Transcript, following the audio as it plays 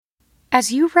As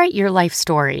you write your life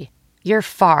story, you're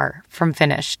far from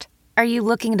finished. Are you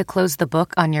looking to close the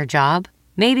book on your job?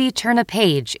 Maybe turn a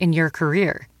page in your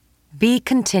career? Be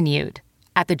continued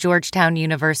at the Georgetown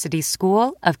University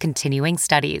School of Continuing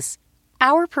Studies.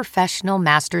 Our professional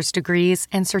master's degrees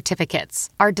and certificates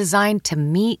are designed to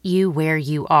meet you where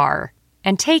you are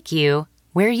and take you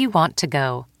where you want to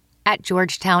go. At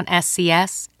Georgetown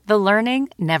SCS, the learning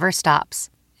never stops,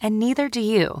 and neither do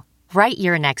you. Write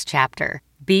your next chapter.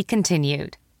 Be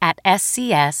continued at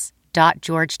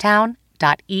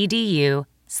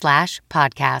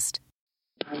scs.georgetown.edu/podcast.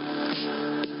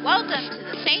 Welcome to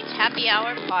the Saints Happy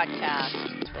Hour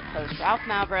podcast with host Ralph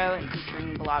Malbrough and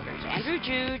featuring bloggers Andrew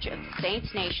Juge of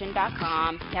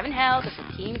SaintsNation.com, Kevin Held of The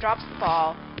Team Drops the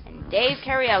Ball, and Dave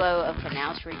Cariello of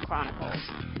Canal Street Chronicles.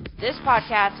 This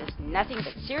podcast is nothing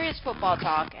but serious football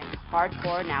talk and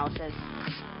hardcore analysis.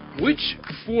 Which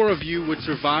four of you would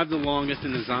survive the longest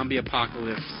in the zombie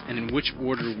apocalypse, and in which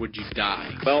order would you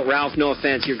die? Well, Ralph, no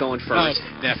offense, you're going first.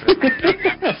 Oh, definitely.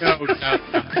 No.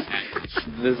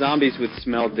 The zombies would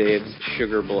smell Dave's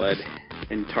sugar blood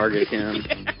and target him.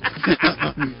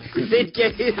 They'd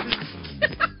get his...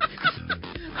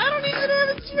 I don't even have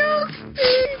a joke,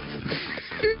 Dave.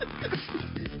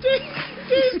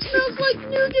 Dave smells like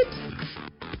nougat.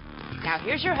 Now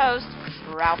here's your host,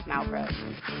 Ralph Malbrough.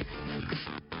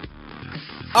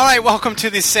 All right, welcome to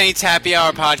the Saints Happy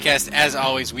Hour podcast. As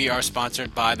always, we are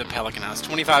sponsored by the Pelican House,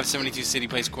 2572 City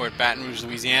Place Court, Baton Rouge,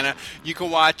 Louisiana. You can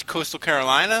watch Coastal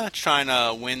Carolina trying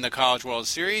to win the College World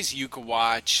Series. You can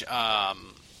watch the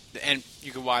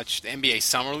NBA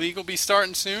Summer League will be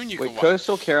starting soon.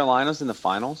 Coastal Carolina's in the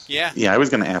finals? Yeah. Yeah, I was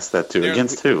going to ask that too.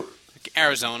 Against who?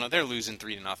 Arizona. They're losing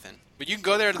 3-0. But you can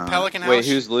go there to the Pelican House. Wait,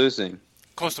 who's losing?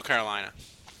 Coastal Carolina.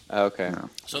 Okay. No.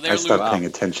 So they're I stopped paying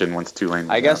attention once Tulane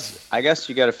was I guess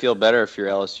you got to feel better if you're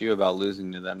LSU about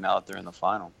losing to them now that they're in the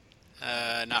final.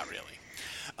 Not really.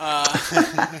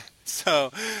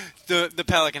 So the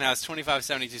Pelican House,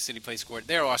 2572 City Place Court,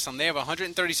 they're awesome. They have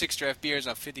 136 draft beers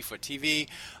on 50-foot TV.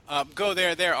 Go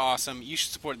there. They're awesome. You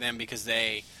should support them because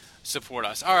they support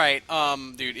us. All right,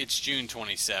 dude, it's June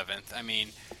 27th. I mean,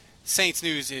 Saints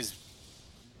news is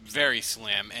very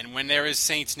slim, and when there is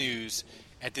Saints news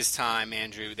at this time,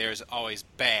 Andrew, there's always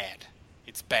bad.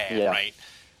 It's bad, yeah. Right?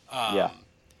 Yeah.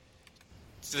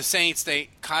 The Saints,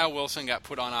 Kyle Wilson got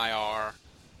put on IR.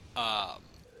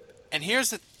 And here's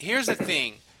the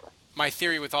thing. My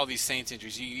theory with all these Saints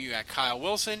injuries, you got Kyle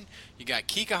Wilson, you got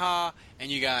Kikaha, and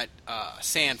you got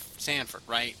Sanford,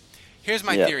 right? Here's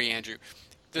my theory, Andrew.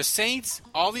 The Saints,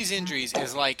 all these injuries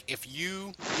is like if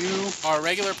you are a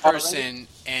regular person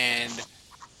and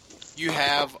you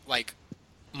have like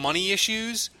money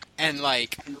issues, and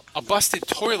like a busted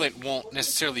toilet won't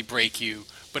necessarily break you,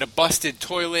 but a busted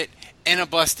toilet and a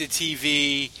busted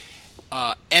TV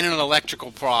and an electrical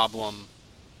problem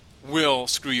will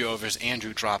screw you over as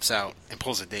Andrew drops out and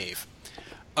pulls a Dave.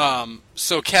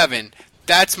 So Kevin,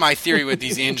 that's my theory with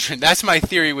these injuries. That's my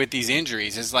theory with these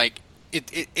injuries. Is like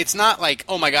it's not like,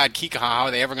 oh my God, Kikaha, how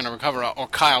are they ever going to recover? Or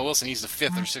Kyle Wilson, he's the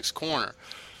fifth or sixth corner.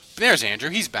 But there's Andrew,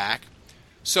 he's back.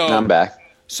 So I'm back.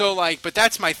 So, like, but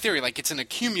that's my theory. Like, it's an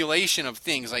accumulation of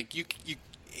things. Like,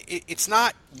 it's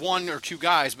not one or two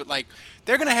guys, but, like,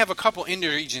 they're going to have a couple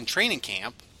injuries in training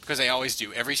camp, because they always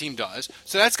do. Every team does.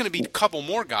 So that's going to be a couple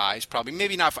more guys, probably.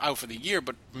 Maybe not out for the year,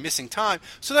 but missing time.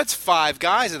 So that's 5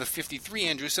 guys of the 53,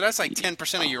 Andrew. So that's like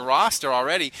 10% of your roster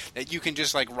already that you can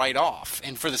just, like, write off.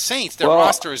 And for the Saints, their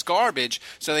roster is garbage,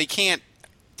 so they can't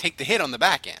take the hit on the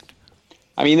back end.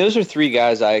 I mean, those are 3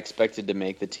 guys I expected to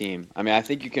make the team. I mean, I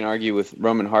think you can argue with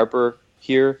Roman Harper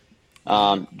here.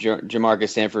 Jamarcus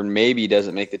Sanford maybe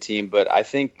doesn't make the team, but I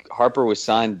think Harper was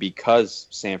signed because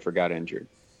Sanford got injured.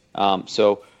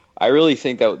 So I really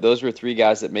think that those were 3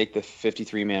 guys that make the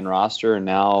 53-man roster, and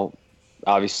now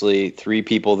obviously 3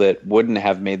 people that wouldn't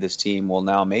have made this team will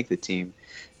now make the team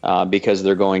because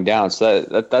they're going down. So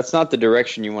that's not the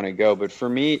direction you want to go. But for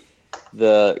me,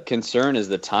 the concern is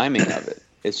the timing of it.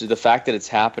 It's just the fact that it's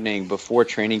happening before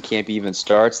training camp even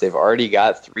starts. They've already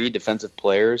got 3 defensive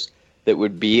players that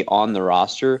would be on the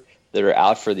roster that are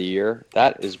out for the year.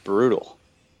 That is brutal.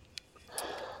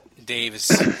 Dave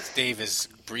is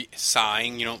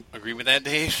sighing. You don't agree with that,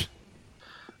 Dave?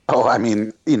 Oh, I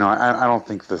mean, I don't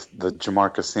think the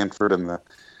Jamarcus Sanford and the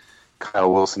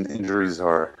Kyle Wilson injuries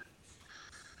are,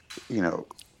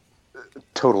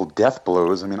 total death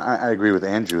blows. I mean, I agree with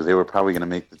Andrew. They were probably going to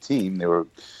make the team. They were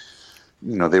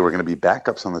going to be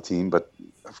backups on the team, but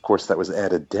of course that was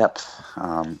added depth.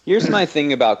 Here's my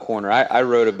thing about corner. I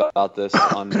wrote about this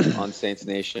on Saints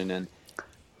Nation, and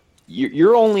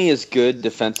you're only as good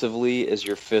defensively as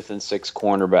your 5th and 6th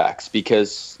cornerbacks,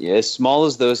 because as small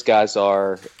as those guys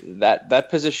are, that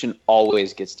position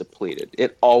always gets depleted.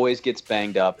 It always gets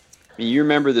banged up. I mean, you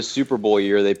remember the Super Bowl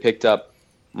year they picked up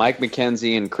Mike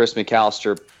McKenzie and Chris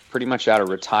McAllister pretty much out of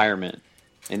retirement,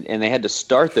 and they had to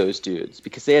start those dudes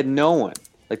because they had no one.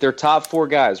 Like their top 4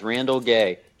 guys, Randall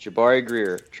Gay, Jabari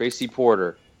Greer, Tracy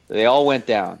Porter, they all went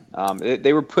down.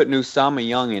 They were putting Usama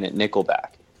Young in at nickelback.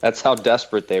 That's how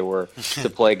desperate they were to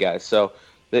play guys. So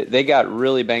they got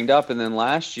really banged up. And then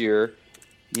last year,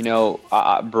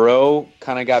 Bro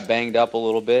kind of got banged up a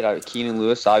little bit. Keenan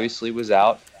Lewis obviously was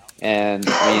out. And,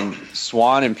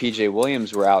 Swan and P.J.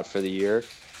 Williams were out for the year.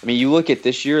 You look at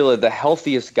this year, the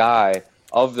healthiest guy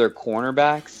of their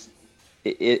cornerbacks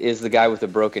is the guy with a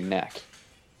broken neck.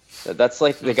 That's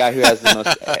like the guy who has the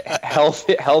most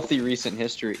healthy recent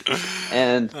history.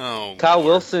 And Kyle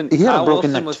Wilson, he had Kyle a broken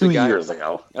Wilson neck was 2 the guy, years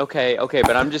ago. Okay,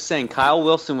 but I'm just saying Kyle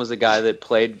Wilson was a guy that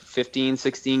played 15,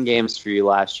 16 games for you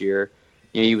last year.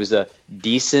 He was a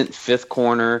decent 5th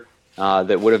corner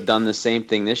that would have done the same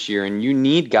thing this year. And you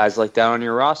need guys like that on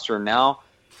your roster. Now,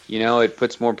 it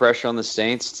puts more pressure on the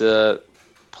Saints to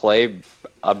play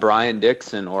a Brian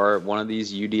Dixon or one of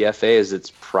these UDFAs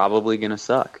that's probably going to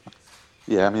suck.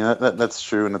 Yeah, that's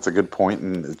true, and it's a good point,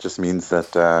 and it just means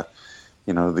that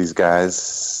these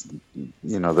guys,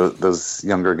 those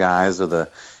younger guys or the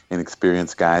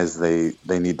inexperienced guys, they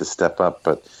need to step up.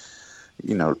 But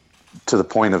to the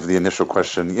point of the initial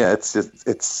question, yeah,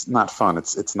 it's not fun.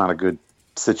 It's not a good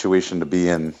situation to be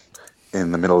in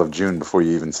the middle of June before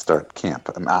you even start camp.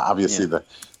 Obviously, the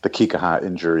Kikaha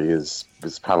injury is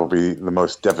probably the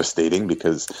most devastating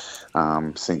because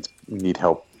Saints need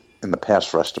help in the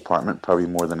pass rush department, probably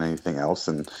more than anything else.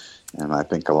 And I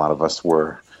think a lot of us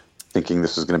were thinking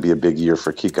this was going to be a big year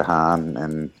for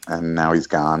Kikaha, and now he's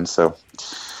gone. So,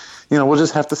 we'll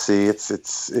just have to see. It's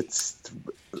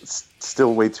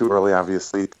still way too early,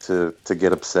 obviously, to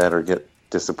get upset or get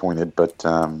disappointed. But,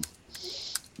 but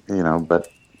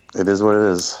it is what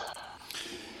it is.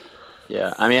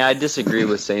 Yeah, I disagree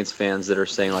with Saints fans that are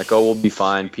saying, we'll be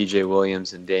fine, P.J.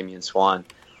 Williams and Damian Swan.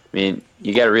 You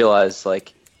got to realize,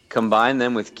 combine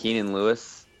them with Keenan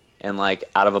Lewis, and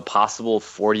out of a possible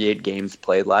 48 games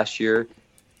played last year,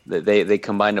 they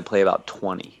combined to play about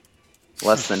 20,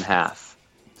 less than half.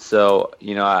 So,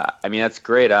 that's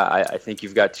great. I think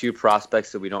you've got 2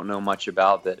 prospects that we don't know much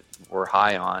about that we're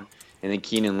high on. And then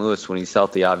Keenan Lewis, when he's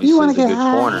healthy, obviously is a good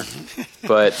corner.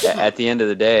 But at the end of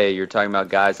the day, you're talking about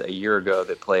guys a year ago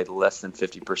that played less than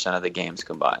 50% of the games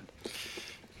combined.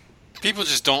 People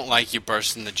just don't like you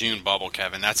bursting the June bubble,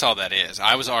 Kevin. That's all that is.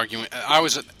 I was arguing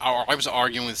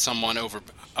with someone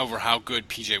over how good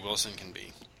P.J. Wilson can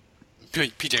be.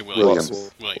 P.J.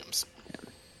 Williams.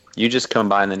 You just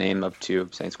combine the name of 2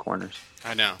 Saints corners.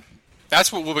 I know.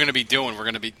 That's what we're going to be doing.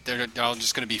 They're all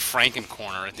just going to be Franken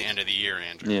corner at the end of the year,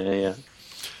 Andrew. Yeah.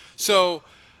 So,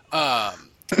 but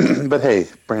hey,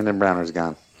 Brandon Browner's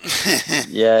gone.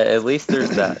 Yeah, at least there's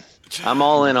that. I'm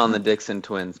all in on the Dixon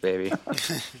twins, baby.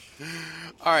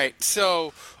 All right,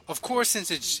 so of course,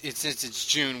 since it's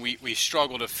June, we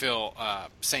struggle to fill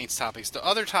Saints topics. The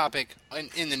other topic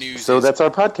in the news. So that's our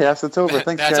podcast. It's over.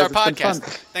 Thanks, that's guys. our It's been podcast.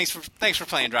 fun. Thanks for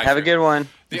playing Drive. Have a good one.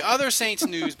 The other Saints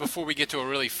news before we get to a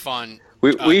really fun.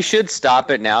 We should stop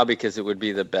it now because it would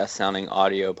be the best sounding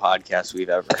audio podcast we've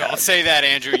ever had. Don't say that,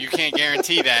 Andrew. You can't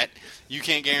guarantee that. We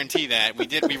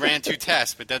ran 2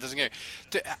 tests, but that doesn't get.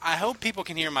 I hope people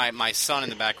can hear my son in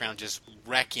the background just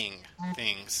wrecking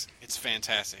things. It's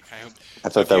fantastic. I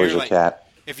thought that was your cat.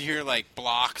 If you hear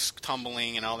blocks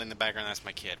tumbling and all in the background, that's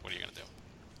my kid. What are you gonna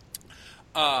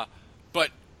do?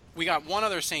 But we got one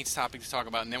other Saints topic to talk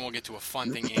about, and then we'll get to a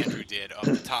fun thing Andrew did of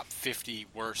the top 50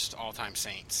 worst all-time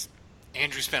Saints.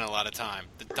 Andrew spent a lot of time.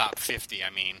 The top 50.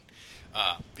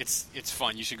 It's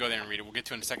fun. You should go there and read it. We'll get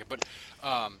to it in a second. But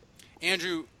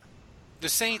Andrew, the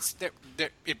Saints,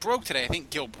 it broke today. I think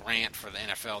Gil Brandt for the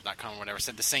NFL.com or whatever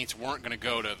said the Saints weren't going to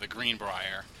go to the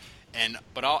Greenbrier,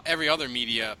 but every other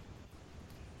media,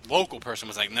 local person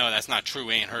was like, no, that's not true.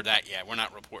 We ain't heard that yet. We're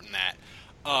not reporting that.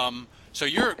 So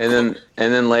you're and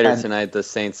then later tonight, the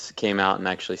Saints came out and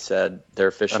actually said their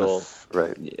official.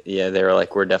 Right. Yeah, they were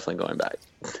like, we're definitely going back.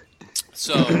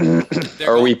 So,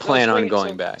 or we plan on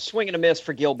going back. Swing and a miss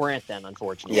for Gil Brandt, then,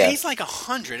 unfortunately. Yeah, he's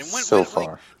 100 and went so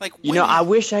far. I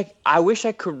wish I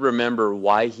could remember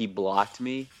why he blocked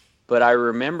me, but I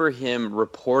remember him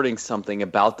reporting something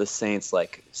about the Saints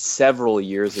several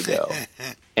years ago,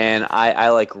 and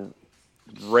I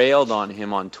railed on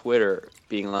him on Twitter,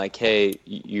 being like, "Hey,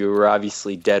 you were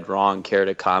obviously dead wrong. Care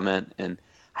to comment?" And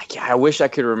I I wish I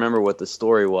could remember what the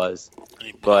story was,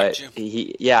 but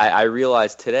I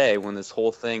realized today when this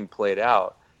whole thing played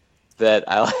out that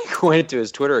I went to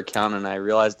his Twitter account and I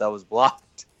realized I was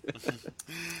blocked.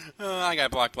 I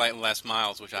got blocked by Les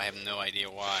Miles, which I have no idea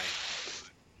why.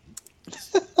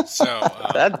 So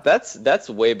that's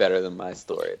way better than my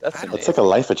story. That's like a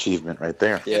life achievement right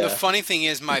there. Yeah. And the funny thing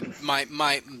is,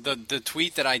 the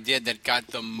tweet that I did that got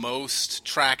the most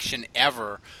traction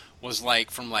ever was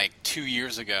from 2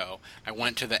 years ago. I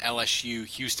went to the LSU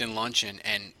Houston luncheon,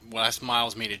 and Les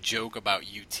Miles made a joke about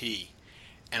UT,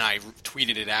 and I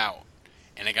tweeted it out,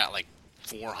 and it got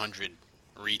 400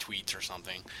 retweets or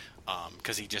something.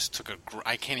 Because he just took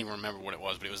I can't even remember what it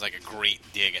was, but it was a great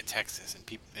dig at Texas, and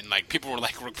people were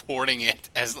reporting it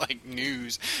as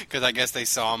news because I guess they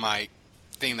saw my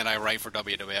thing that I write for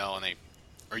WWL, and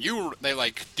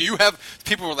do you have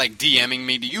people were DMing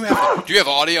me, do you have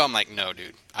audio? I'm like, no,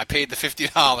 dude, I paid the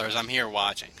 $50. I'm here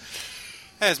watching.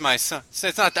 That's my son.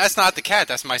 That's not the cat.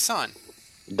 That's my son.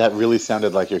 That really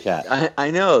sounded like your cat.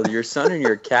 I know your son and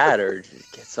your cat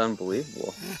it's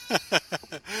unbelievable.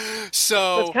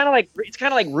 So it's kind of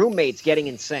like roommates getting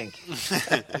in sync.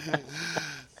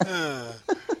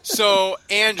 So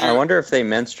Andrew, I wonder if they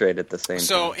menstruate at the same time.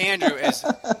 So Andrew,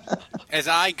 as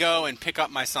I go and pick up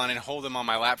my son and hold him on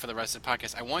my lap for the rest of the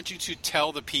podcast, I want you to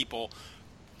tell the people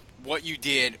what you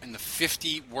did in the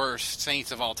 50 worst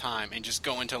Saints of all time, and just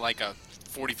go into a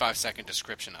 45-second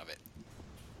description of it.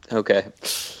 Okay.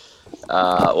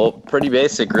 Well, pretty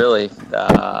basic, really.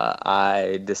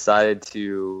 I decided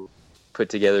to put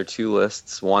together two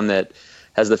lists. One that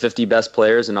has the 50 best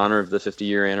players in honor of the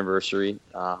 50-year anniversary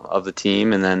of the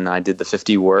team, and then I did the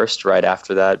 50 worst right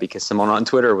after that because someone on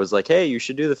Twitter was like, hey, you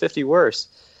should do the 50 worst.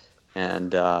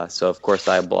 And so, of course,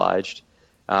 I obliged.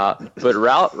 But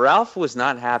Ralph was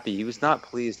not happy. He was not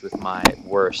pleased with my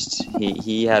worst.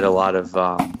 He had a lot of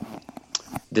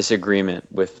disagreement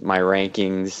with my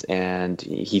rankings, and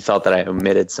he felt that I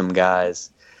omitted some guys.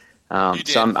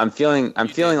 So I'm feeling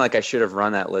like I should have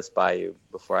run that list by you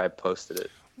before I posted it.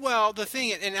 Well, the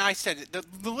thing, and I said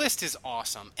the list is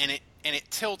awesome, and it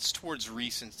tilts towards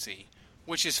recency,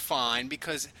 which is fine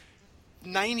because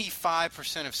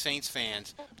 95% of Saints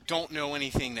fans don't know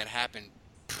anything that happened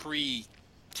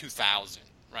pre-2000,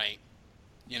 right?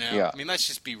 Yeah. I mean, let's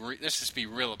just be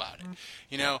real about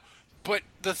it, But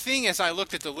the thing, as I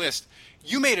looked at the list,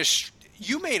 you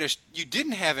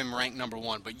didn't have him ranked number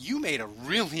one, but you made a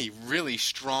really, really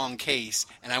strong case,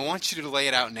 and I want you to lay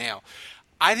it out now.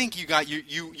 I think you got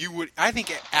you would. I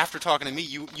think after talking to me,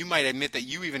 you might admit that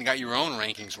you even got your own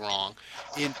rankings wrong,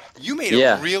 and you made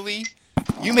a really,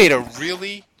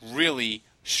 really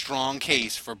strong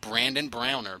case for Brandon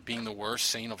Browner being the worst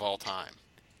Saint of all time.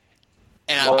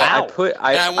 And I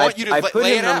want you to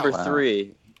lay it out. Number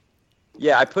 3.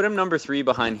 Yeah, I put him number 3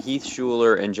 behind Heath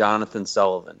Schuler and Jonathan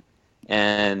Sullivan.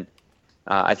 And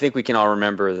I think we can all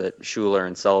remember that Schuler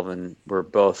and Sullivan were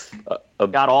both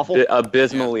god-awful,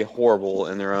 abysmally horrible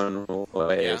in their own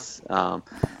ways. Yeah.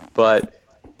 But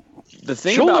the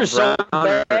thing Schuler's about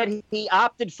Browner, so bad he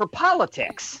opted for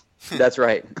politics. That's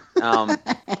right.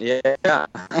 Yeah.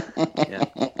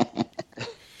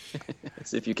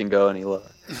 See if you can go any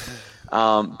lower.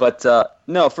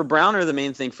 No, for Browner, the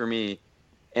main thing for me,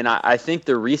 and I think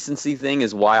the recency thing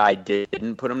is why I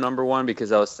didn't put him number 1,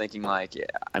 because I was thinking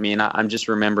I'm just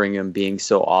remembering him being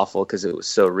so awful because it was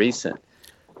so recent.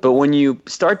 But when you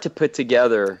start to put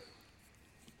together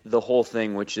the whole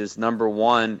thing, which is number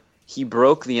 1, he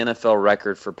broke the NFL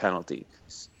record for penalties.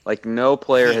 No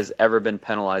player has ever been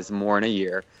penalized more in a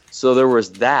year. So there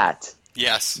was that.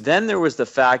 Yes. Then there was the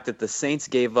fact that the Saints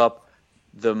gave up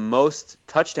the most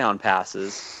touchdown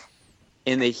passes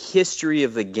in the history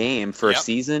of the game for a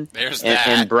season. There's that.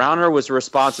 And Browner was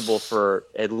responsible for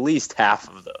at least half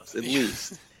of those, at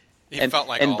least. Felt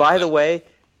like and by the way,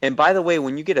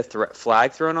 when you get a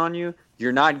flag thrown on you,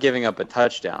 you're not giving up a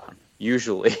touchdown,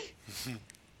 usually.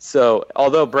 So,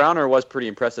 although Browner was pretty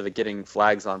impressive at getting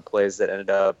flags on plays that ended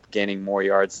up gaining more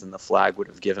yards than the flag would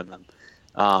have given them.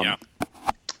 And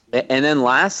then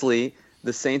lastly,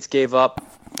 the Saints gave up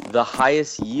the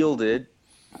highest yielded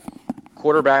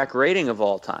quarterback rating of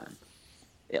all time.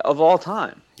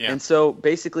 Yeah. And so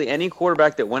basically any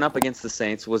quarterback that went up against the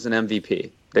Saints was an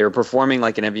MVP. They were performing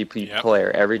like an MVP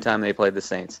player every time they played the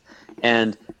Saints.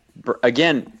 And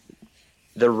again,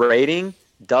 the rating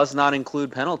does not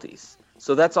include penalties.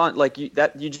 So that's on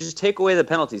you just take away the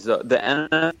penalties.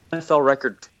 The NFL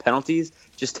record penalties,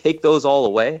 just take those all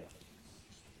away.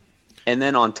 And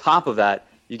then on top of that,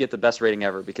 you get the best rating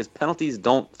ever because penalties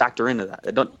don't factor into that.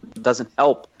 It doesn't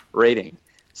help rating.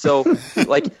 So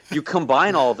you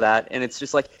combine all of that, and it's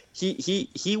just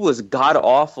he was god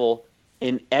awful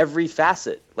in every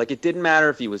facet. Like, it didn't matter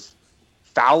if he was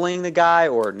fouling the guy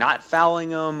or not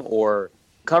fouling him or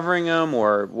covering him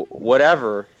or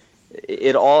whatever.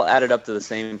 It all added up to the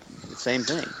same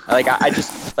thing.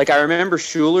 Like, I remember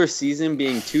Schuler's season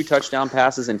being 2 touchdown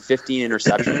passes and 15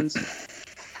 interceptions.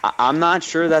 I'm not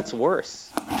sure that's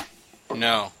worse.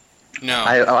 No.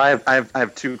 I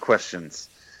have 2 questions.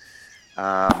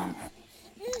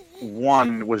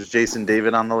 One, was Jason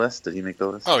David on the list? Did he make the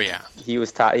list? Oh yeah, he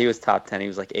was top 10. He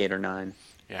was like 8 or 9.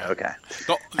 Yeah. Okay.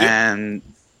 And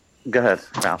go ahead,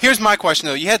 Ralph. Here's my question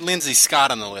though. You had Lindsey Scott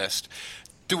on the list.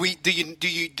 Do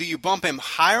you bump him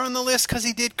higher on the list because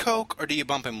he did coke, or do you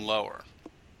bump him lower?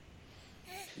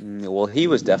 Well, he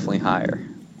was definitely higher.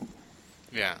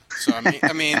 Yeah. So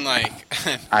I mean like.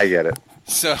 I get it.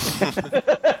 So.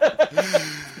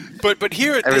 But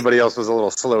here, everybody else was a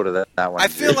little slow to that one. I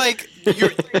feel like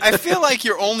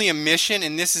your only omission,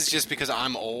 and this is just because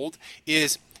I'm old,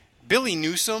 is Billy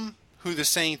Newsome, who the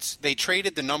Saints, they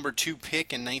traded the number 2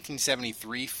 pick in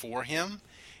 1973 for him,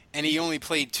 and he only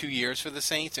played 2 years for the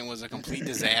Saints and was a complete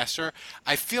disaster.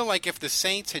 I feel like if the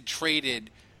Saints had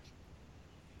traded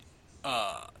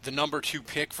the number 2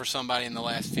 pick for somebody in the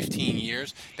last 15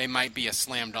 years, they might be a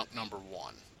slam dunk number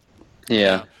 1. Yeah. You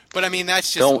know? But I mean,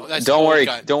 that's just don't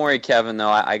worry, Kevin. Though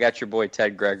I got your boy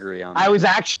Ted Gregory on. I was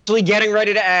actually getting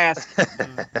ready to ask.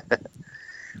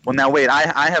 Well, now wait.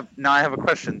 I have a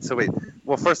question. So wait.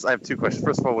 Well, first I have 2 questions.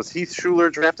 First of all, was Heath Schuler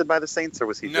drafted by the Saints, or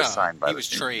was he just signed by the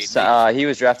Saints? He was traded. He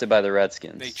was drafted by the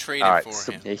Redskins. They traded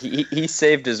for him. He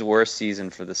saved his worst season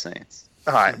for the Saints.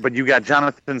 All right, but you got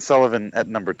Jonathan Sullivan at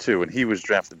number 2, and he was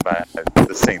drafted by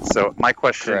the Saints. So my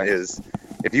question is,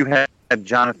 if you had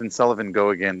Jonathan Sullivan go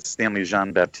against Stanley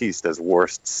Jean-Baptiste as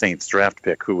worst Saints draft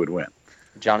pick, who would win?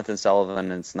 Jonathan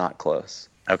Sullivan, and it's not close.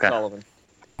 Okay. Sullivan.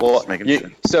 Well, to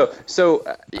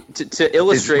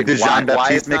illustrate did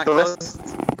why it's make not the close,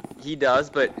 list? he does,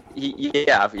 but he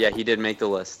did make the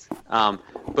list.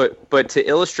 But to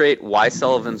illustrate why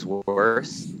Sullivan's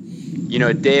worse,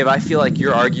 Dave, I feel like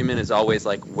your argument is always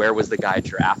like, where was the guy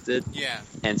drafted? Yeah.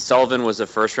 And Sullivan was a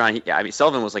first round.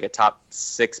 Sullivan was like a top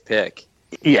 6 pick.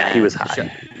 Yeah, he was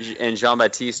high. And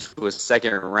Jean-Baptiste was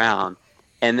 2nd round.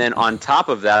 And then on top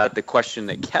of that, the question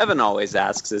that Kevin always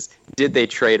asks is, did they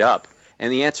trade up?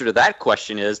 And the answer to that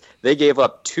question is, they gave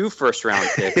up 2 first-round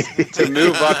picks to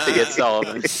move up to get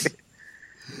Sullivan.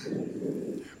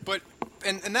 But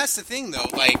and that's the thing, though.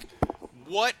 Like,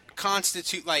 what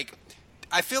constitute, like,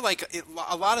 I feel like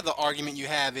a lot of the argument you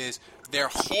have is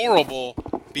they're horrible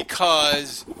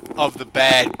because of the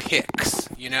bad picks,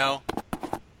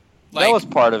 Like, that was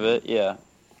part of it, yeah.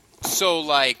 So,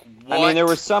 like, what? I mean, there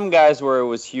were some guys where it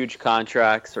was huge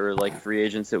contracts or, like, free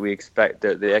agents that we expect,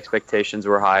 the expectations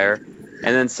were higher.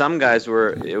 And then some guys where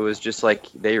it was just,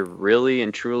 like, they really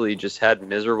and truly just had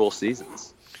miserable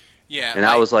seasons. Yeah. And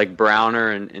that was, like,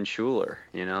 Browner and Schuler,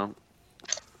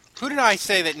 Who did I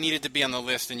say that needed to be on the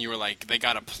list and you were like, they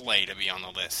got to play to be on the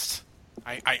list?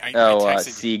 I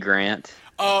texted C. Grant.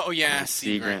 Oh, yeah,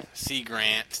 C. Grant. C.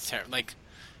 Grant. Like,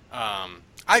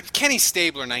 Kenny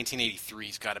Stabler,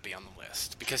 1983's got to be on the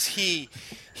list because he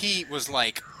was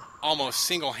like almost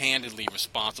single-handedly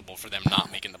responsible for them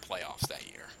not making the playoffs that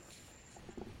year.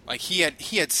 Like he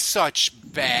had such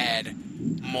bad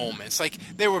moments. Like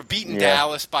they were beating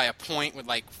Dallas by a point with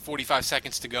like 45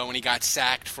 seconds to go, and he got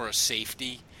sacked for a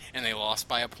safety, and they lost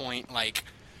by a point. Like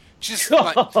just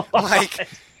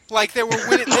like they were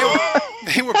winning.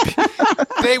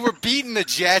 They were beating the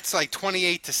Jets like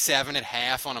 28-7 at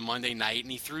half on a Monday night,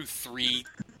 and he threw 3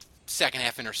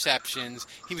 second-half interceptions.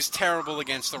 He was terrible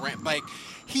against the Rams. Like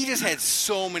he just had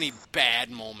so many bad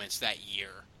moments that year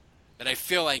that I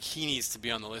feel like he needs to be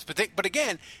on the list. But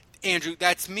again, Andrew,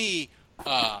 that's me,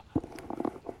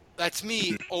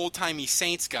 old-timey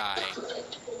Saints guy,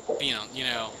 being on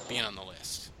the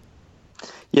list.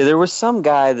 Yeah, there was some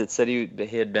guy that said he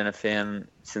had been a fan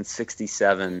since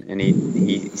 '67, and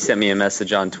he sent me a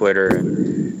message on Twitter.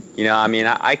 And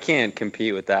I can't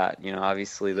compete with that.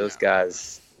 Obviously those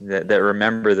guys that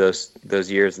remember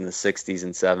those years in the '60s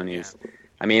and '70s. Yeah.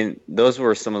 I mean, those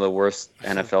were some of the worst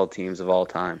NFL teams of all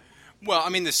time. Well, I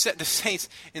mean, the Saints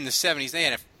in the '70s, they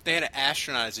had an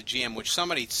astronaut as a GM, which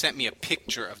somebody sent me a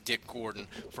picture of Dick Gordon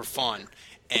for fun,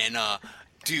 and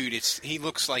dude, he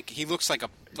looks like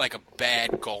a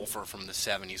bad golfer from the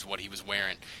 '70s. What he was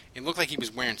wearing, it looked like he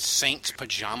was wearing Saints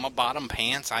pajama bottom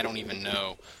pants. I don't even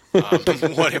know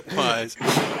what it was,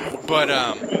 but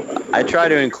I try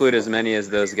to include as many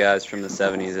as those guys from the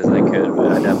 '70s as I could,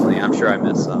 but I'm sure I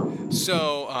missed some.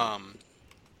 So.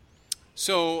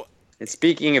 And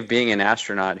speaking of being an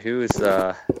astronaut, who is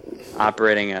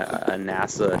operating a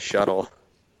NASA shuttle.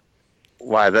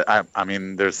 Why? I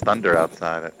mean, there's thunder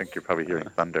outside. I think you're probably hearing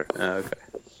thunder. Okay.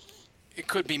 It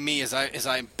could be me as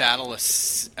I battle a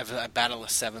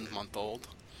 7-month-old,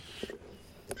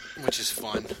 which is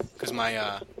fun because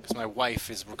my wife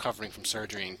is recovering from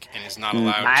surgery and is not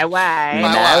allowed. My wife.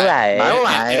 My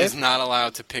wife is not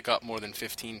allowed to pick up more than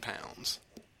 15 pounds.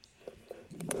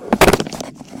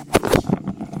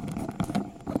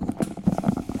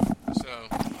 So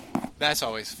that's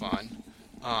always fun.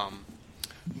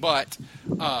 But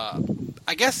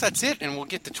I guess that's it, and we'll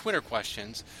get to Twitter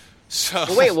questions. So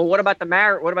Well, what about the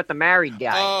married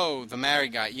guy? Oh, the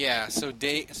married guy. Yeah. So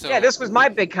yeah, this was my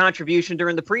big contribution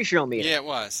during the pre-show meeting. Yeah, it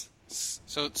was.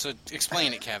 So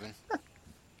explain it, Kevin.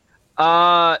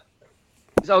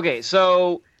 Okay,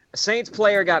 so a Saints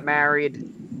player got married.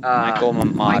 Michael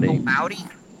Mauti.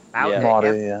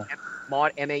 Yeah.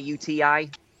 Maud, M-A-U-T-I.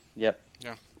 Yep.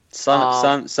 Yeah.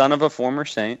 Son of a former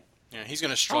Saint. Yeah, he's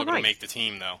going to struggle to make the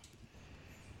team though.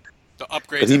 The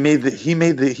upgrade. But he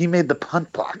made the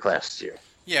punt block last year.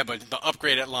 Yeah, but the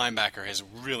upgrade at linebacker has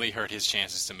really hurt his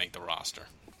chances to make the roster.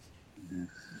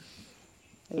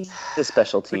 He's a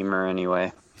special teamer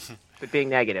anyway. But being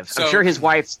negative, So- I'm sure his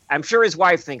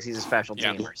wife thinks he's a special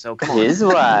teamer. So come on. His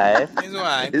wife.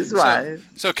 His wife.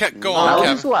 So go on,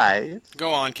 His Kevin. wife.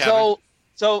 Go on, Kevin.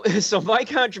 So my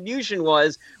contribution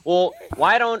was, well,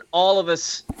 why don't all of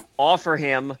us offer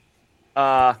him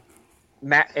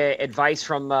advice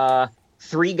from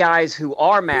 3 guys who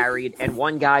are married and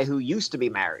 1 guy who used to be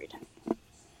married?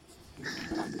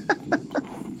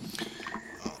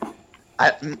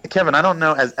 Kevin, I don't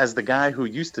know, as the guy who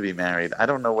used to be married, I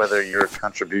don't know whether your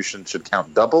contribution should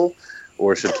count double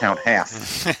or should count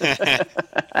half.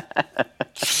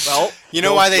 Well, You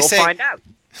know why they say- We'll find out.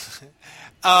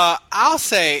 I'll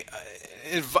say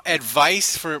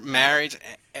advice for marriage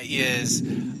is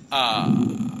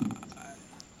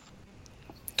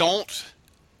don't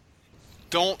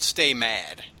stay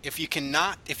mad. If you can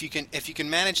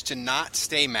manage to not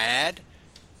stay mad,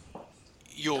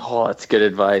 Oh, that's good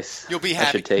advice. You'll be I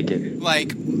happy. should take it.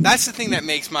 Like, that's the thing that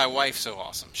makes my wife so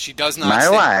awesome. She does not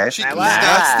My wife. She My does wife.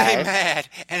 not stay mad.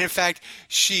 And in fact,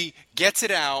 she gets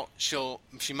it out.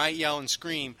 She might yell and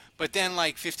scream, but then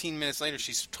like 15 minutes later,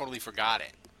 she's totally forgot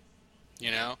it.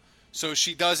 You know? So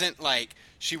she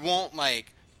won't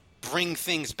like bring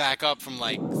things back up from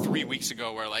like 3 weeks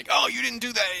ago where like, oh, you didn't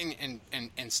do that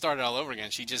and start it all over again.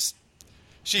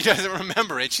 She doesn't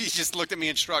remember it. She just looked at me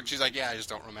and shrugged. She's like, yeah, I just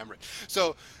don't remember it.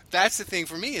 So that's the thing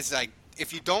for me. Is like,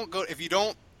 if you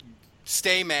don't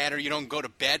stay mad or you don't go to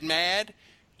bed mad,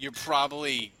 you're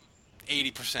probably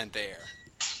 80% there.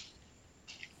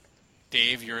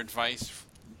 Dave, your advice?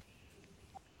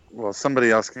 Well,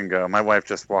 somebody else can go. My wife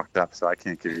just walked up, so I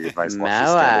can't give you advice while My she's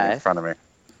standing in wife. front of me.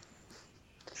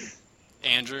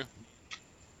 Andrew?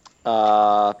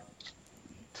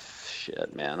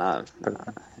 Shit, man.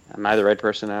 Am I the right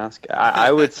person to ask?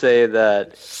 I would say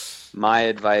that my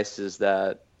advice is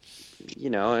that,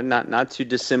 and not too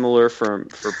dissimilar for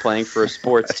playing for a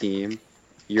sports team.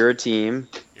 You're a team.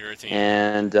 You're a team.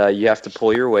 And you have to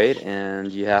pull your weight,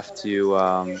 and you have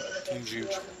to Team's huge.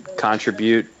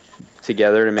 contribute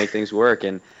together to make things work.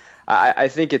 And I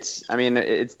think it's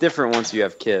different once you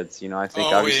have kids. I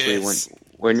think obviously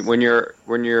when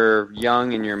you're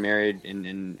young and you're married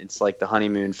and it's like the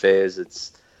honeymoon phase,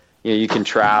 it's you can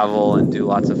travel and do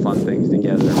lots of fun things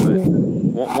together.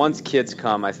 But once kids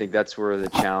come, I think that's where the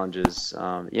challenge is.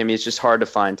 It's just hard to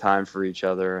find time for each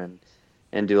other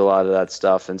and do a lot of that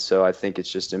stuff. And so I think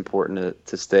it's just important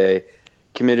to stay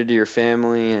committed to your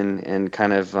family and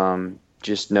kind of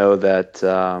just know that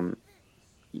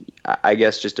I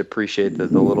guess just appreciate the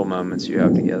little moments you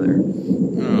have together.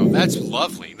 Oh, that's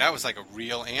lovely. That was like a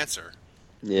real answer.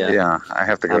 Yeah, I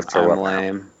have to go throw up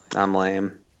now. I'm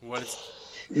lame. What is...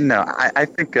 No, I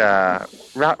think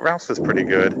Ralph's is pretty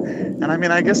good, and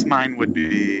I guess mine would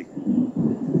be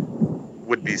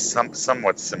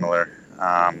somewhat similar.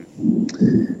 I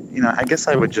guess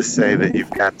I would just say that you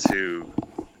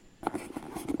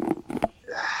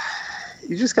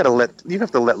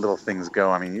have to let little things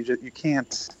go. You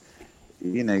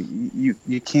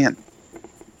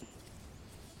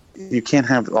can't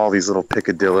have all these little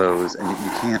picadillos, and you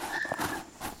can't.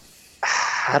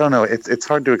 I don't know. It's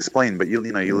hard to explain, but you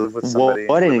live with somebody.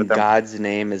 What in God's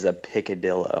name is a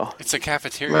picadillo? It's a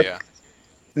cafeteria.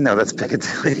 No, that's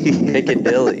Piccadilly.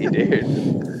 Piccadilly, dude.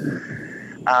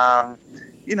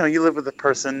 You live with a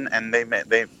person, and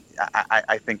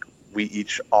I think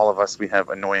all of us, we have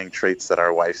annoying traits that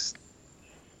our wives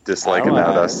dislike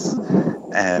about us.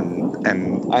 I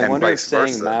wonder if vice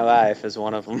saying versa. my life is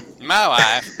one of them. My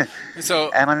life.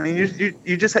 So, And I mean,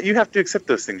 you just you have to accept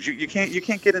those things. You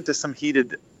can't get into some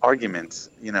heated arguments,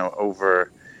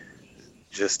 over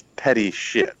just petty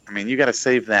shit. I mean, you got to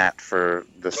save that for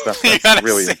the stuff you that's gotta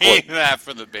really save important. that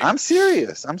for the big. I'm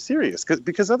serious,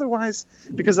 because otherwise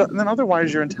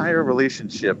your entire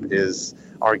relationship is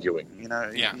arguing.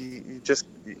 Yeah. You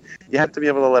have to be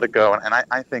able to let it go. And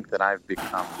I think that I've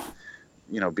become,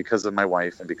 because of my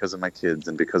wife and because of my kids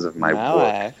and because of my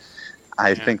work,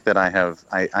 I think that I have,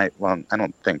 I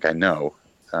don't think, I know,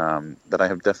 that I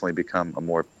have definitely become a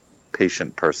more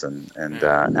patient person, and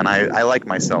I like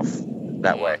myself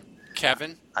that way.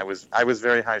 Kevin? I was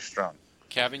very high strung.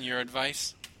 Kevin, your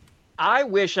advice? I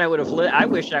wish I would have. I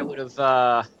wish I would have.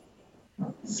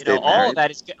 Stayed All married. of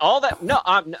that is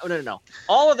no.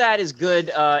 All of that is good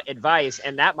advice,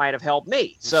 and that might have helped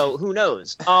me. So who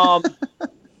knows?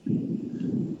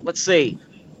 Let's see.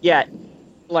 Yeah,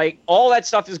 like all that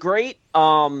stuff is great.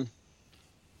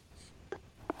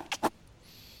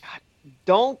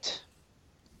 Don't.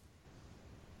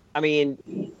 I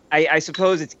mean, I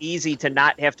suppose it's easy to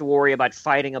not have to worry about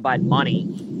fighting about money.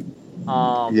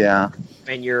 Yeah.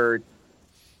 And you're,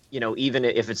 even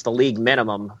if it's the league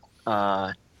minimum,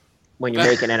 when you're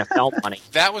making NFL money.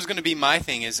 That was going to be my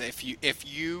thing. Is if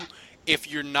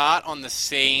you're not on the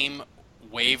same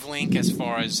wavelength as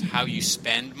far as how you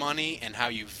spend money and how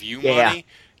you view money,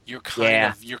 you're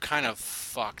kind of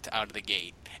fucked out of the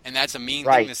gate. And that's a mean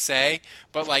thing to say,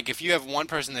 but like if you have one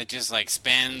person that just like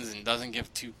spends and doesn't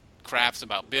give two craps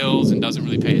about bills and doesn't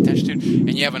really pay attention to,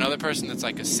 and you have another person that's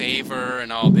like a saver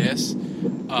and all this,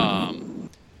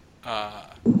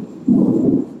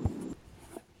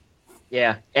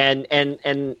 yeah, and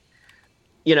and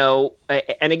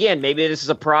again, maybe this is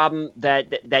a problem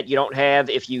that you don't have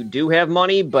if you do have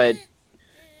money, but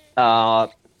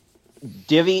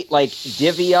divvy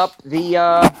up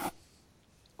the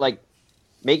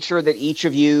make sure that each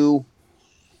of you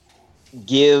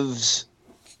gives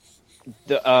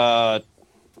the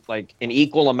an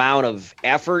equal amount of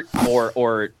effort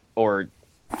or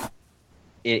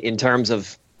in terms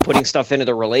of putting stuff into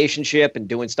the relationship and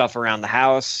doing stuff around the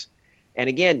house. And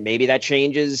again, maybe that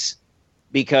changes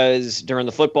because during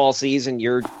the football season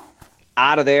you're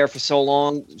out of there for so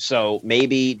long. So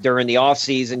maybe during the off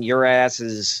season your ass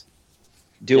is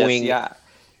doing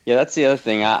Yeah, that's the other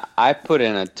thing. I put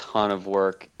in a ton of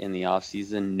work in the off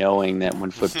season, knowing that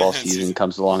when football season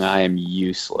comes along, I am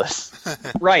useless.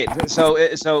 Right. So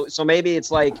maybe it's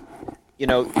like,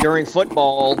 during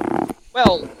football.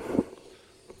 Well,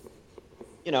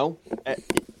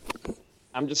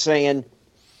 I'm just saying,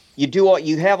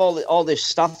 you have all this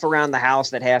stuff around the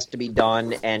house that has to be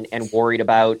done and worried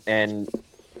about, and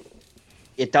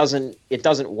it doesn't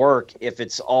work if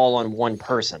it's all on one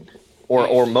person.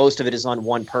 Or most of it is on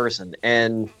one person,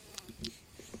 and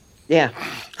yeah.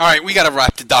 All right, we got to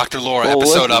wrap the Dr. Laura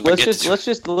episode up. Let's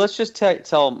just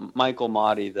tell Michael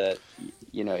Motti that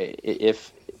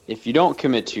if you don't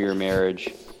commit to your marriage,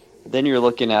 then you're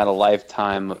looking at a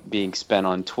lifetime being spent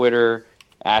on Twitter,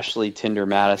 Ashley Tinder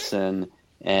Madison,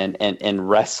 and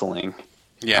wrestling.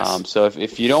 Yes. So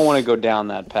if you don't want to go down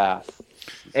that path,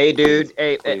 hey dude,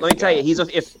 let me tell you,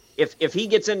 If he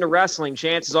gets into wrestling,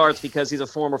 chances are it's because he's a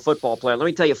former football player. Let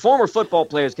me tell you, former football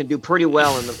players can do pretty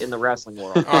well in the wrestling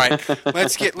world. All right,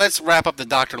 let's wrap up the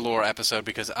Dr. Laura episode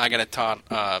because I got a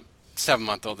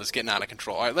 7-month-old that's getting out of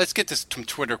control. All right, let's get to some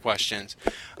Twitter questions.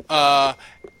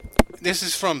 This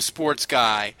is from Sports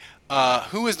Guy.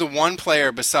 Who is the one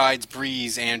player besides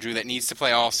Breeze, Andrew, that needs to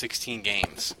play all 16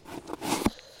 games?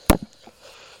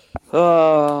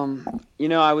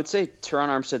 I would say Teron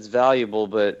Armstead's valuable,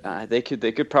 but they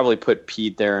could probably put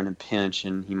Pete there in a pinch,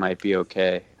 and he might be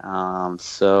okay.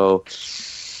 So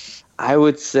I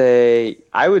would say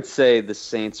the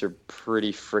Saints are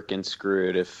pretty freaking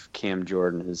screwed if Cam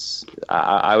Jordan is.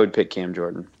 I would pick Cam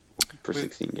Jordan for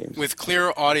 16 games. With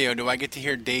clear audio, do I get to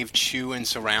hear Dave Chew in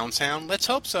surround sound? Let's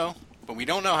hope so, but we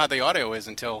don't know how the audio is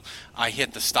until I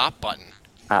hit the stop button.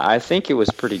 I think it was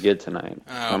pretty good tonight.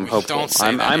 I'm hopeful. Don't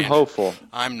say that, I'm hopeful.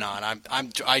 I'm not.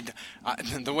 I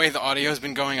the way the audio's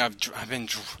been going, I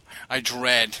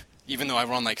dread, even though I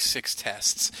run like 6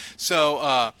 tests.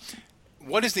 So,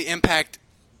 what is the impact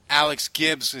Alex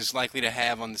Gibbs is likely to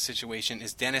have on the situation?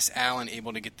 Is Dennis Allen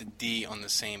able to get the D on the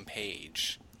same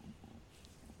page?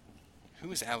 Who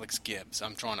is Alex Gibbs?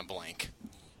 I'm drawing a blank.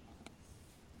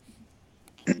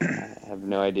 I have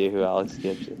no idea who Alex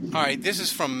Gibbs is. All right, this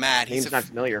is from Matt. Name's not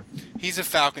familiar. He's a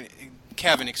Falcon.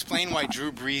 Kevin, explain why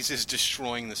Drew Brees is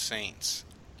destroying the Saints.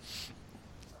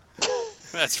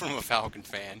 That's from a Falcon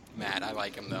fan. Matt, I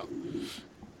like him, though.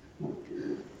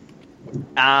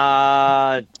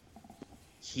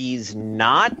 He's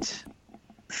not.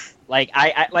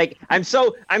 I'm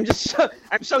so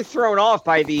thrown off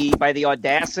by the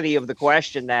audacity of the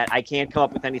question that I can't come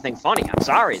up with anything funny. I'm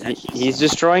sorry. He's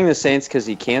destroying the Saints because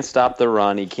he can't stop the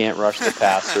run, he can't rush the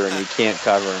passer, and he can't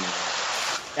cover anything.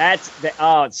 That's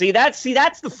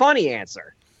the funny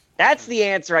answer. That's the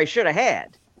answer I should have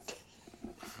had.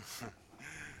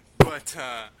 But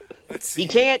let's see.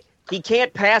 He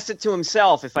can't pass it to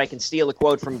himself, if I can steal a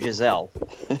quote from Giselle.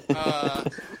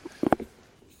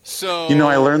 So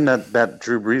I learned that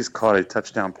Drew Brees caught a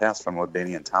touchdown pass from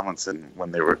LaDainian Tomlinson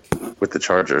when they were with the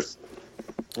Chargers.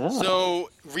 Oh. So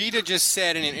Rita just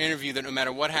said in an interview that no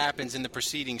matter what happens in the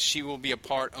proceedings, she will be a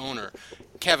part owner.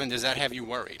 Kevin, does that have you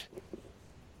worried?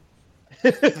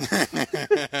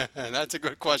 That's a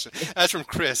good question. That's from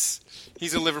Chris.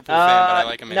 He's a Liverpool fan, but I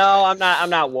like him. No, I'm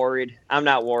not worried.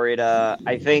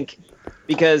 I think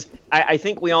because I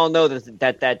think we all know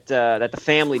that the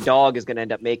family dog is going to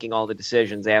end up making all the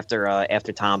decisions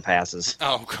after Tom passes.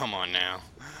 Oh, come on now.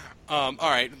 All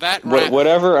right,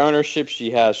 whatever ownership she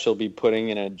has, she'll be putting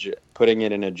it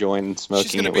in a joint and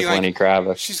smoking it with Lenny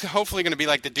Kravitz. She's hopefully going to be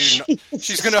like the dude.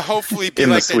 She's going to hopefully be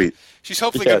in like the suite. She's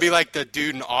hopefully going to be like the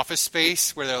dude in Office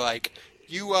Space, where they're like,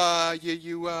 you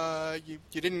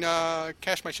didn't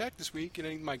cash my check this week,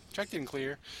 and my check didn't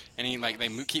clear, and they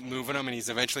keep moving him, and he's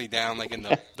eventually down in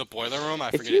the boiler room.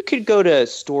 If you could go to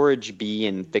Storage B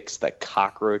and fix the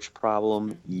cockroach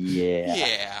problem,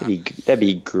 that'd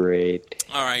be great.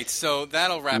 All right, so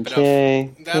that'll wrap it up.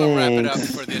 That'll wrap it up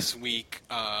for this week.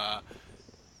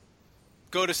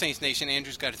 Go to Saints Nation.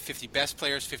 Andrew's got 50 best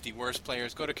players, 50 worst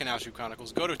players. Go to Canal Street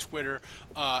Chronicles. Go to Twitter.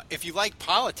 If you like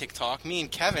politic talk, me and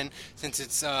Kevin, since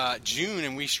it's June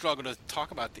and we struggle to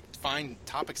find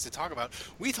topics to talk about,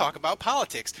 we talk about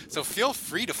politics. So feel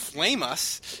free to flame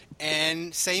us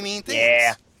and say mean things.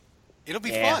 Yeah. It'll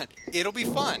be fun. It'll be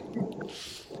fun.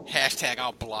 Hashtag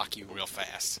I'll block you real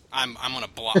fast. I'm having a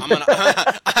block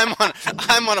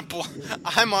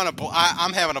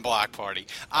party.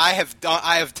 I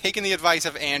have taken the advice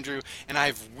of Andrew and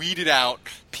I've weeded out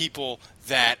people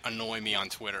that annoy me on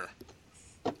Twitter.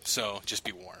 So just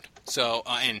be warned. So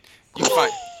and you can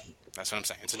find. That's what I'm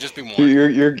saying. So just be warned.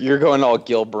 You're going all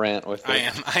Gil Brandt with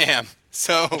it. I am.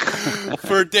 So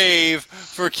for Dave,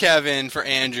 for Kevin, for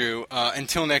Andrew,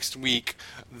 until next week,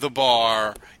 the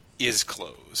bar is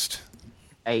closed.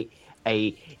 They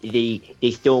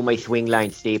stole my swing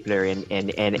line stapler, and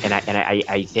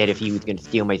I said if he was going to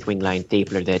steal my swing line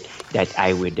stapler that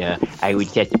I would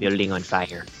set the building on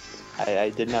fire. I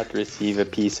did not receive a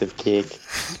piece of cake.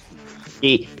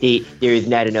 There is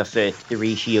not enough. The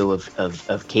ratio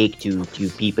of cake to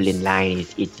people in line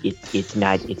it's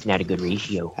not a good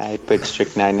ratio. I put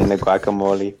strychnine in the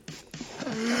guacamole.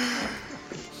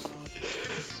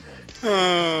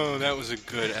 Oh, that was a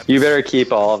good episode. You better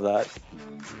keep all of that.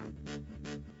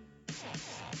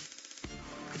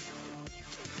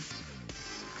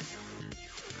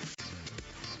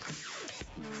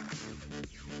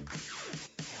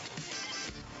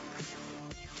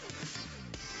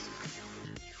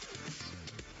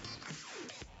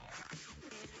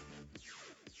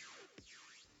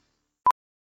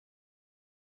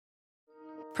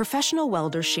 Professional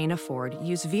welder Shayna Ford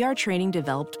used VR training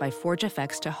developed by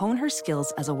ForgeFX to hone her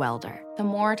skills as a welder. The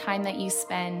more time that you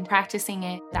spend practicing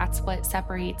it, that's what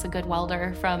separates a good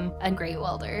welder from a great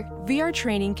welder. VR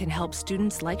training can help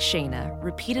students like Shayna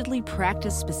repeatedly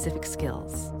practice specific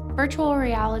skills. Virtual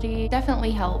reality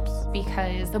definitely helps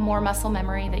because the more muscle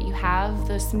memory that you have,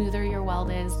 the smoother your weld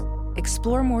is.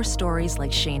 Explore more stories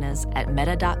like Shayna's at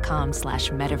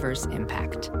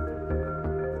meta.com/metaverseimpact.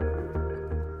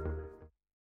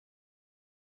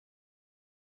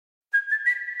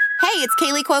 Hey, it's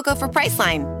Kaylee Cuoco for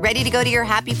Priceline. Ready to go to your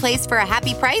happy place for a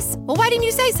happy price? Well, why didn't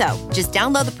you say so? Just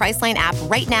download the Priceline app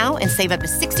right now and save up to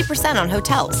 60% on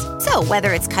hotels. So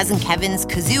whether it's Cousin Kevin's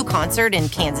Kazoo Concert in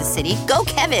Kansas City, go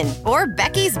Kevin, or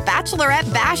Becky's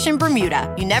Bachelorette Bash in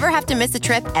Bermuda, you never have to miss a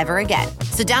trip ever again.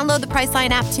 So download the Priceline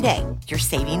app today. Your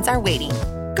savings are waiting.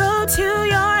 Go to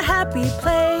your happy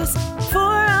place for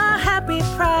a happy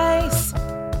price.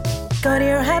 Go to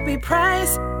your happy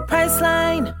price,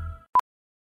 Priceline.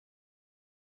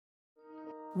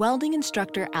 Welding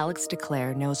instructor Alex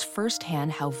DeClaire knows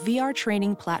firsthand how VR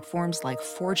training platforms like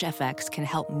ForgeFX can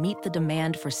help meet the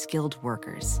demand for skilled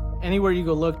workers. Anywhere you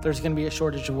go look, there's going to be a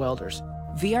shortage of welders.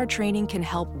 VR training can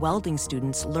help welding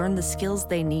students learn the skills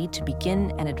they need to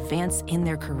begin and advance in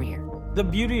their career. The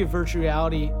beauty of virtual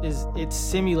reality is it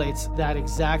simulates that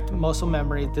exact muscle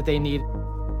memory that they need.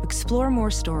 Explore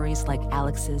more stories like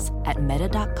Alex's at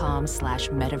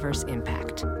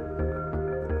meta.com/metaverseimpact.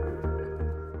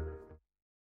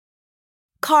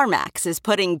 CarMax is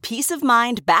putting peace of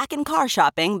mind back in car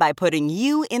shopping by putting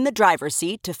you in the driver's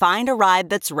seat to find a ride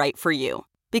that's right for you.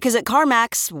 Because at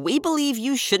CarMax, we believe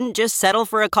you shouldn't just settle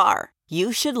for a car.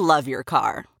 You should love your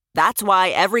car. That's why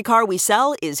every car we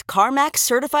sell is CarMax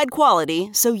certified quality,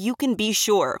 so you can be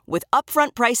sure with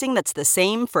upfront pricing that's the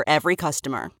same for every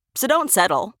customer. So don't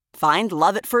settle. Find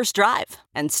love at first drive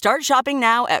and start shopping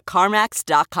now at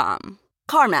CarMax.com.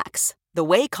 CarMax, the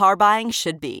way car buying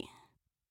should be.